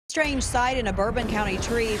Strange sight in a Bourbon County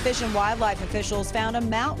tree. Fish and wildlife officials found a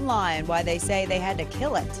mountain lion. Why they say they had to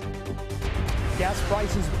kill it. Gas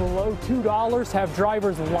prices below $2 have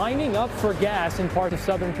drivers lining up for gas in parts of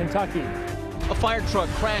southern Kentucky. A fire truck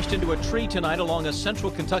crashed into a tree tonight along a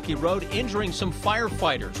central Kentucky road, injuring some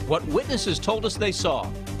firefighters. What witnesses told us they saw.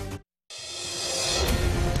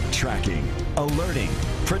 Tracking, alerting,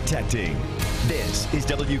 protecting. This is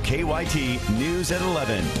WKYT News at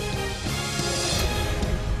 11.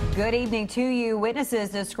 Good evening to you. Witnesses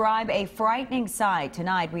describe a frightening sight.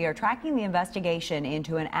 Tonight, we are tracking the investigation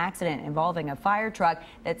into an accident involving a fire truck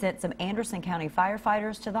that sent some Anderson County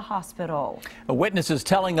firefighters to the hospital. A witness is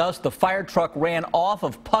telling us the fire truck ran off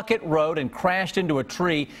of Puckett Road and crashed into a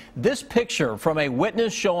tree. This picture from a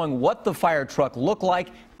witness showing what the fire truck looked like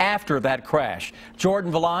after that crash.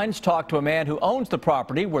 Jordan Valines talked to a man who owns the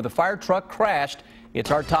property where the fire truck crashed.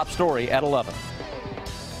 It's our top story at 11.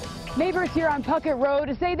 Neighbors here on Puckett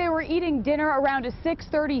Road say they were eating dinner around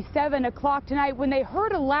 6:37 o'clock tonight when they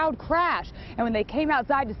heard a loud crash. And when they came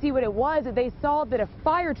outside to see what it was, they saw that a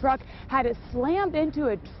fire truck had slammed into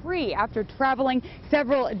a tree after traveling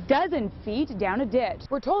several dozen feet down a ditch.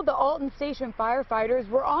 We're told the Alton Station firefighters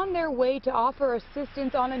were on their way to offer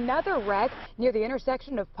assistance on another wreck near the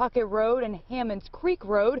intersection of Puckett Road and Hammonds Creek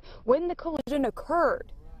Road when the collision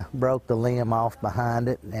occurred. Broke the limb off behind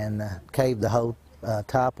it and caved the whole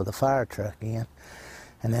top of the fire truck in,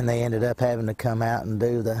 and then they ended up having to come out and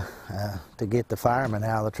do to get the firemen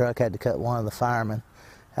out of the truck. Had to cut one of the firemen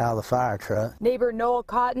out of the fire truck. Neighbor Noel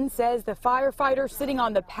Cotton says the firefighter sitting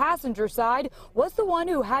on the passenger side was the one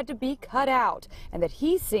who had to be cut out, and that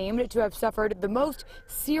he seemed to have suffered the most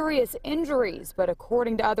serious injuries. But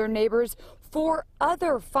according to other neighbors, 4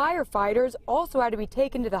 other firefighters also had to be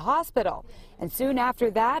taken to the hospital, and soon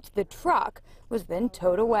after that the truck was then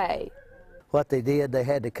towed away. What they did, they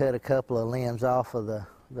had to cut a couple of limbs off of the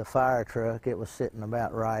fire truck. It was sitting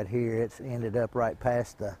about right here. It's ended up right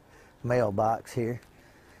past the mailbox here,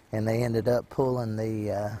 and they ended up pulling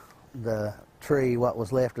the tree, what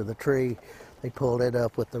was left of the tree, they pulled it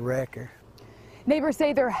up with the wrecker. Neighbors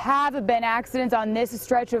say there have been accidents on this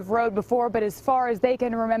stretch of road before, but as far as they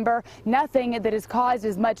can remember, nothing that has caused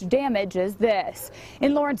as much damage as this.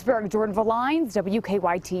 In Lawrenceburg, Jordan Valines,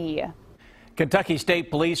 WKYT. Kentucky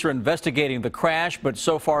State Police are investigating the crash, but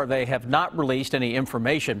so far they have not released any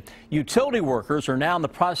information. Utility workers are now in the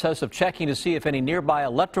process of checking to see if any nearby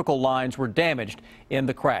electrical lines were damaged in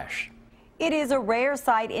the crash. It is a rare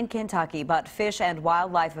sight in Kentucky, but fish and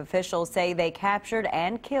wildlife officials say they captured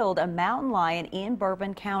and killed a mountain lion in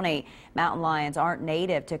Bourbon County. Mountain lions aren't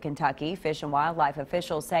native to Kentucky. Fish and wildlife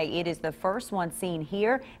officials say it is the first one seen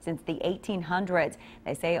here since the 1800s.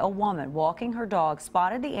 They say a woman walking her dog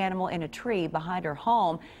spotted the animal in a tree behind her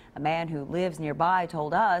home. A man who lives nearby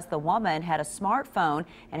told us the woman had a smartphone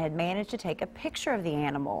and had managed to take a picture of the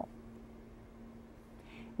animal.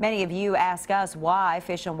 Many of you ask us why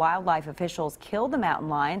fish and wildlife officials killed the mountain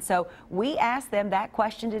lion, so we asked them that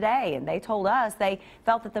question today, and they told us they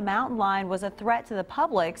felt that the mountain lion was a threat to the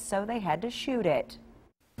public, so they had to shoot it.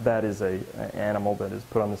 That is an animal that is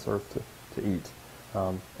put on this earth to eat,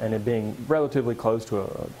 and it being relatively close to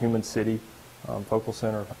a human city, focal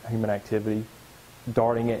center of human activity,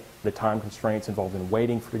 darting it, the time constraints involved in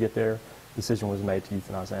waiting for it to get there, decision was made to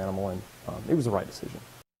euthanize the animal, and it was the right decision.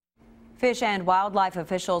 Fish and wildlife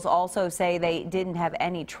officials also say they didn't have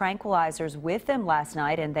any tranquilizers with them last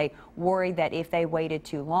night, and they worried that if they waited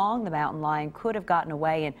too long, the mountain lion could have gotten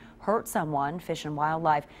away and hurt someone. Fish and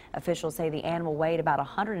wildlife officials say the animal weighed about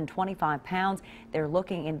 125 pounds. They're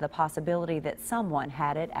looking into the possibility that someone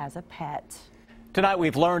had it as a pet. Tonight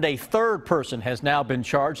we've learned a third person has now been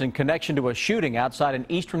charged in connection to a shooting outside an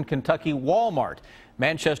eastern Kentucky Walmart.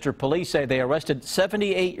 Manchester police say they arrested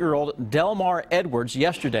 78-year-old Delmar Edwards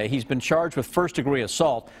yesterday. He's been charged with first-degree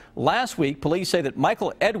assault. Last week, police say that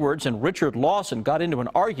Michael Edwards and Richard Lawson got into an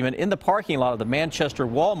argument in the parking lot of the Manchester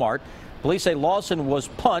Walmart. Police say Lawson was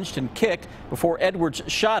punched and kicked before Edwards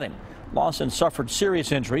shot him. Lawson suffered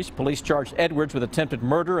serious injuries. Police charged Edwards with attempted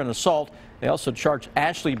murder and assault. They also charged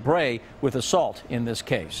Ashley Bray with assault in this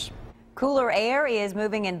case. Cooler air is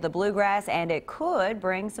moving into the bluegrass, and it could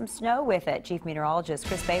bring some snow with it. Chief Meteorologist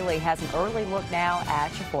Chris Bailey has an early look now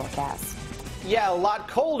at your forecast. Yeah, a lot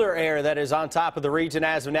colder air that is on top of the region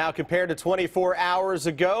as of now compared to 24 hours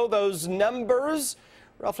ago. Those numbers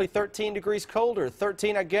roughly 13 degrees colder.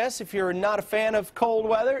 13, I guess, if you're not a fan of cold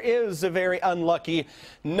weather, is a very unlucky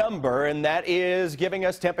number, and that is giving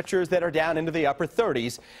us temperatures that are down into the upper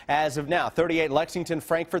 30s as of now. 38 Lexington,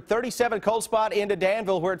 Frankfort, 37 cold spot into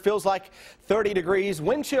Danville, where it feels like 30 degrees.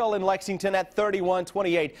 Wind chill in Lexington at 31,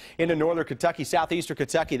 28 into northern Kentucky, southeastern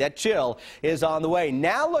Kentucky. That chill is on the way.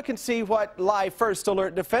 Now look and see what Live First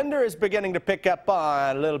Alert Defender is beginning to pick up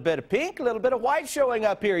on. A little bit of pink, a little bit of white showing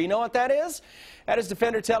up here. You know what that is? That is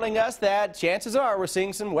Defender telling us that chances are we're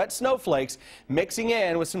seeing some wet snowflakes mixing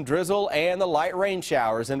in with some drizzle and the light rain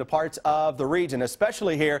showers into parts of the region,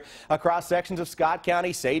 especially here across sections of Scott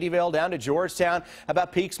County, Sadieville, down to Georgetown,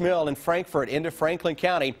 about Peaks Mill and Frankfort into Franklin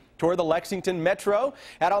County, toward the Lexington Metro,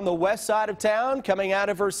 out on the west side of town, coming out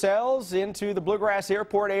of Versailles into the Bluegrass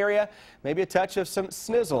Airport area. Maybe a touch of some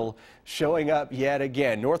snizzle showing up yet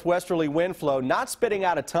again. Northwesterly wind flow not spitting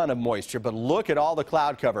out a ton of moisture, but look at all the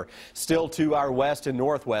cloud cover still to our west and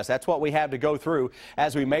northwest. That's what we have to go through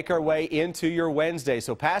as we make our way into your Wednesday.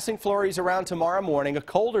 So passing flurries around tomorrow morning, a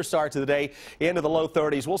colder start to the day into the low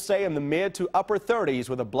 30s. We'll stay in the mid to upper 30s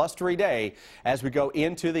with a blustery day as we go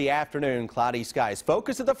into the afternoon. Cloudy skies.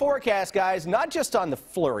 Focus at the forecast, guys, not just on the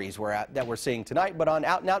flurries that we're seeing tonight, but on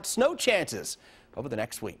out-and-out snow chances over the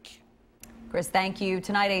next week. Chris, thank you.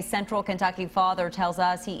 Tonight, a Central Kentucky father tells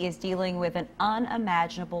us he is dealing with an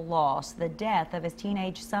unimaginable loss, the death of his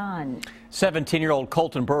teenage son. 17-year-old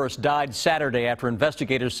Colton Burris died Saturday after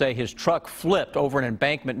investigators say his truck flipped over an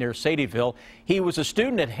embankment near Sadieville. He was a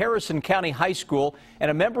student at Harrison County High School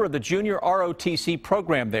and a member of the junior ROTC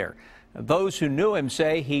program there. Those who knew him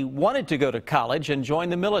say he wanted to go to college and join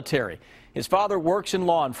the military. His father works in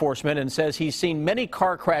law enforcement and says he's seen many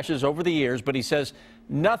car crashes over the years, but he says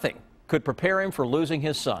nothing could prepare him for losing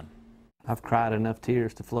his son. I've cried enough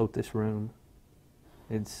tears to float this room.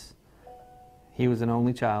 He was an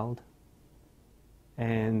only child,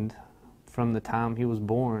 and from the time he was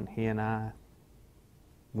born, he and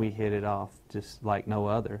we hit it off just like no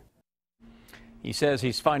other. He says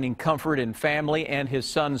he's finding comfort in family and his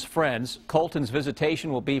son's friends. Colton's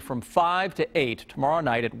visitation will be from 5 to 8 tomorrow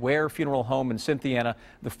night at Ware Funeral Home in Cynthiana.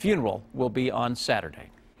 The funeral will be on Saturday.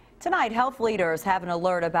 Tonight, health leaders have an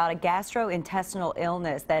alert about a gastrointestinal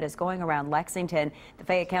illness that is going around Lexington. The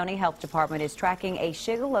Fayette County Health Department is tracking a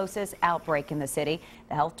shigellosis outbreak in the city.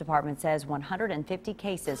 The health department says 150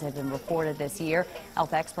 cases have been reported this year.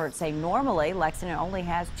 Health experts say normally Lexington only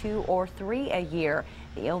has 2 or 3 a year.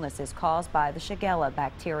 The illness is caused by the Shigella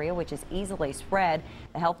bacteria, which is easily spread.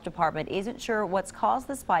 The health department isn't sure what's caused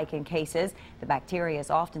the spike in cases. The bacteria is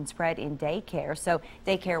often spread in daycare, so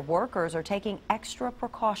daycare workers are taking extra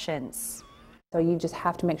precautions. So you just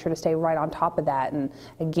have to make sure to stay right on top of that, and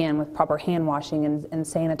again with proper hand washing and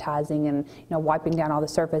sanitizing and wiping down all the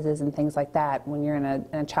surfaces and things like that. When you're in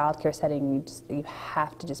a child care setting, you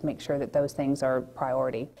have to just make sure that those things are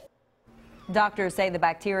priority. Doctors say the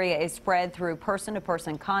bacteria is spread through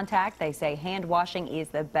person-to-person contact. They say hand washing is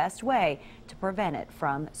the best way to prevent it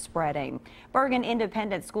from spreading. Bergen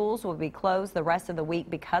Independent Schools will be closed the rest of the week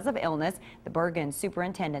because of illness. The Bergen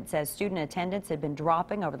superintendent says student attendance had been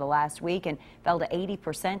dropping over the last week and fell to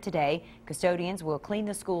 80% today. Custodians will clean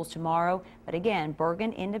the schools tomorrow, but again,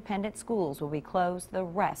 Bergen Independent Schools will be closed the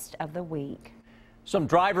rest of the week. Some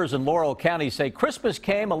drivers in Laurel County say Christmas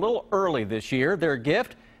came a little early this year. Their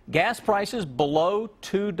gift? Gas prices below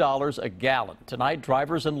 $2 a gallon. Tonight,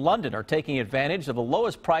 drivers in London are taking advantage of the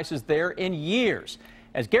lowest prices there in years.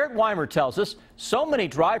 As Garrett Weimer tells us, so many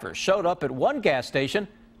drivers showed up at one gas station,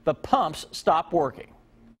 the pumps stopped working.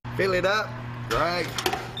 Fill it up, right?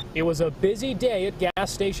 It was a busy day at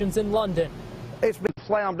gas stations in London. It's been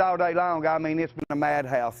slammed all day long. I mean, it's been a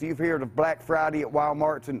madhouse. You've heard of Black Friday at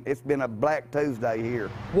Walmart's, and it's been a Black Tuesday here.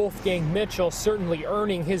 Wolfgang Mitchell certainly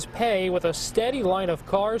earning his pay with a steady line of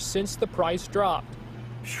cars since the price dropped.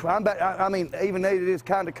 I mean, even though it is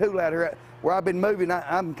kind of cool out here, where I've been moving,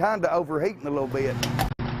 I'm kind of overheating a little bit.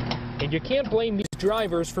 And you can't blame these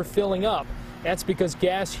drivers for filling up. That's because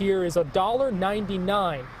gas here is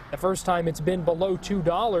 $1.99. The first time it's been below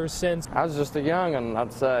 $2 since I was just a young'un,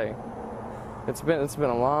 I'd say. It's been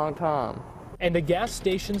a long time. And the gas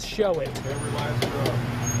stations show it.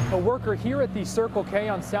 A worker here at the Circle K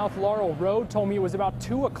on South Laurel Road told me it was about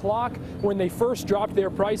 2 o'clock when they first dropped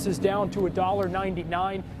their prices down to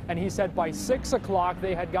 $1.99, and he said by 6 o'clock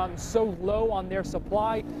they had gotten so low on their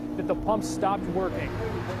supply that the pumps stopped working.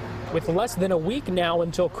 With less than a week now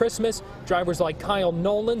until Christmas, drivers like Kyle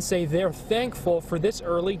Nolan say they're thankful for this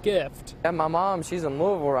early gift. And my mom, she's in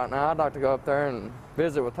Louisville right now. I'd like to go up there and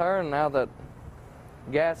visit with her, and now that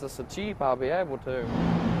gas is so cheap, I'll be able to.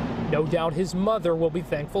 No doubt his mother will be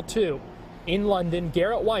thankful too. In London,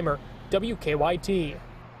 Garrett Weimer, WKYT.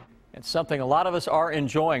 It's something a lot of us are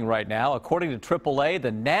enjoying right now. According to AAA,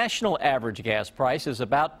 the national average gas price is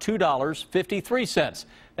about $2.53.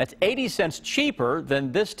 That's 80 cents cheaper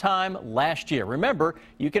than this time last year. Remember,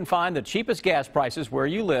 you can find the cheapest gas prices where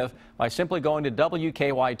you live by simply going to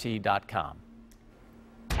WKYT.com.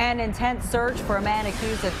 An intense search for a man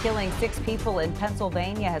accused of killing 6 people in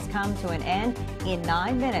Pennsylvania has come to an end. In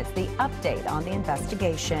 9 minutes, the update on the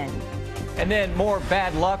investigation. And then more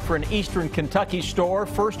bad luck for an eastern Kentucky store.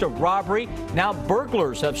 First a robbery. Now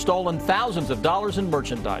burglars have stolen thousands of dollars in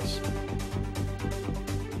merchandise.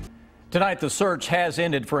 Tonight, the search has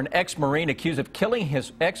ended for an ex-Marine accused of killing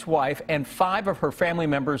his ex-wife and 5 of her family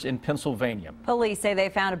members in Pennsylvania. Police say they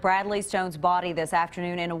found Bradley Stone's body this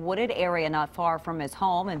afternoon in a wooded area not far from his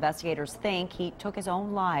home. Investigators think he took his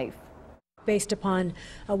own life. Based upon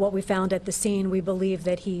what we found at the scene, we believe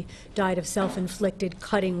that he died of self-inflicted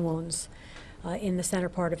cutting wounds in the center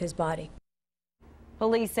part of his body.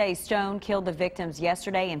 Police say Stone killed the victims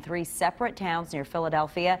yesterday in 3 separate towns near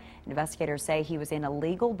Philadelphia. Investigators say he was in a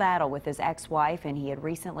legal battle with his ex-wife and he had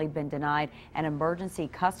recently been denied an emergency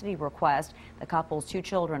custody request. The couple's 2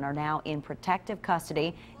 children are now in protective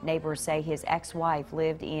custody. Neighbors say his ex-wife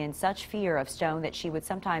lived in such fear of Stone that she would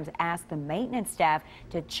sometimes ask the maintenance staff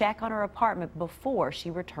to check on her apartment before she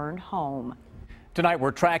returned home. Tonight,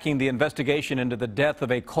 we're tracking the investigation into the death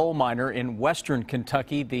of a coal miner in western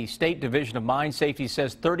Kentucky. The State Division of Mine Safety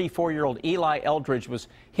says 34-year-old Eli Eldridge was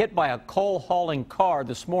hit by a coal hauling car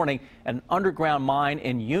this morning at an underground mine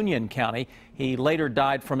in Union County. He later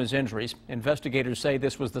died from his injuries. Investigators say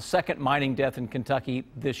this was the 2nd mining death in Kentucky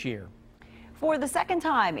this year. For the 2nd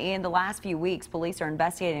time in the last few weeks, police are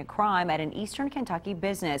investigating a crime at an eastern Kentucky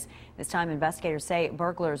business. This time, investigators say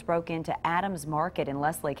burglars broke into Adams Market in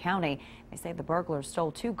Leslie County. They say the burglars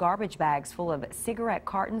stole 2 garbage bags full of cigarette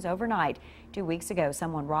cartons overnight. 2 weeks ago,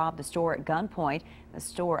 someone robbed the store at gunpoint. The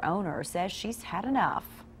store owner says she's had enough.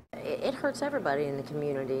 It hurts everybody in the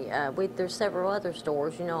community. There's several other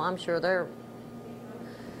stores, you know, I'm sure they're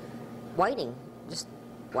waiting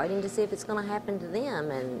to see if it's going to happen to them,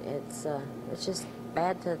 and it's just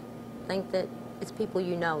bad to think that it's people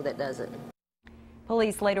you know that does it.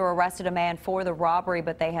 Police later arrested a man for the robbery,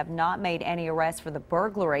 but they have not made any arrests for the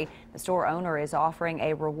burglary. The store owner is offering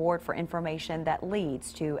a reward for information that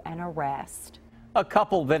leads to an arrest. A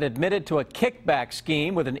couple that admitted to a kickback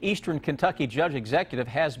scheme with an eastern Kentucky judge executive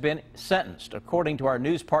has been sentenced. According to our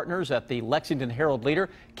news partners at the Lexington Herald Leader,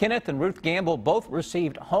 Kenneth and Ruth Gamble both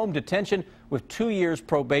received home detention with 2 years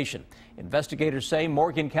probation. Investigators say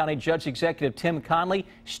Morgan County Judge Executive Tim Conley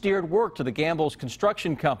steered work to the Gamble's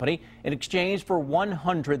construction company in exchange for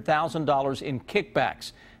 $100,000 in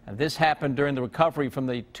kickbacks. And this happened during the recovery from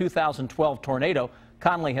the 2012 tornado.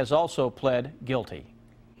 Conley has also pled guilty.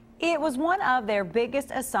 It was one of their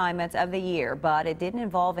biggest assignments of the year, but it didn't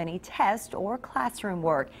involve any test or classroom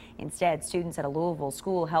work. Instead, students at a Louisville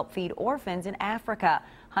school helped feed orphans in Africa.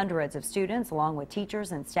 Hundreds of students, along with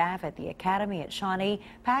teachers and staff at the academy at Shawnee,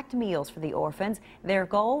 packed meals for the orphans. Their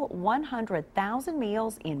goal, 100,000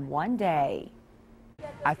 meals in one day.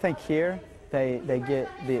 I think here they get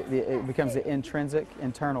it becomes the intrinsic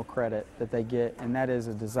internal credit that they get, and that is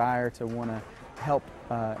a desire to want to help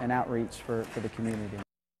and outreach for the community.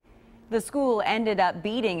 The school ended up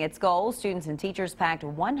beating its goal. Students and teachers packed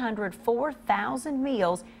 104,000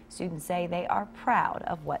 meals. Students say they are proud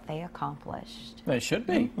of what they accomplished. They should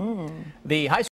be. The high school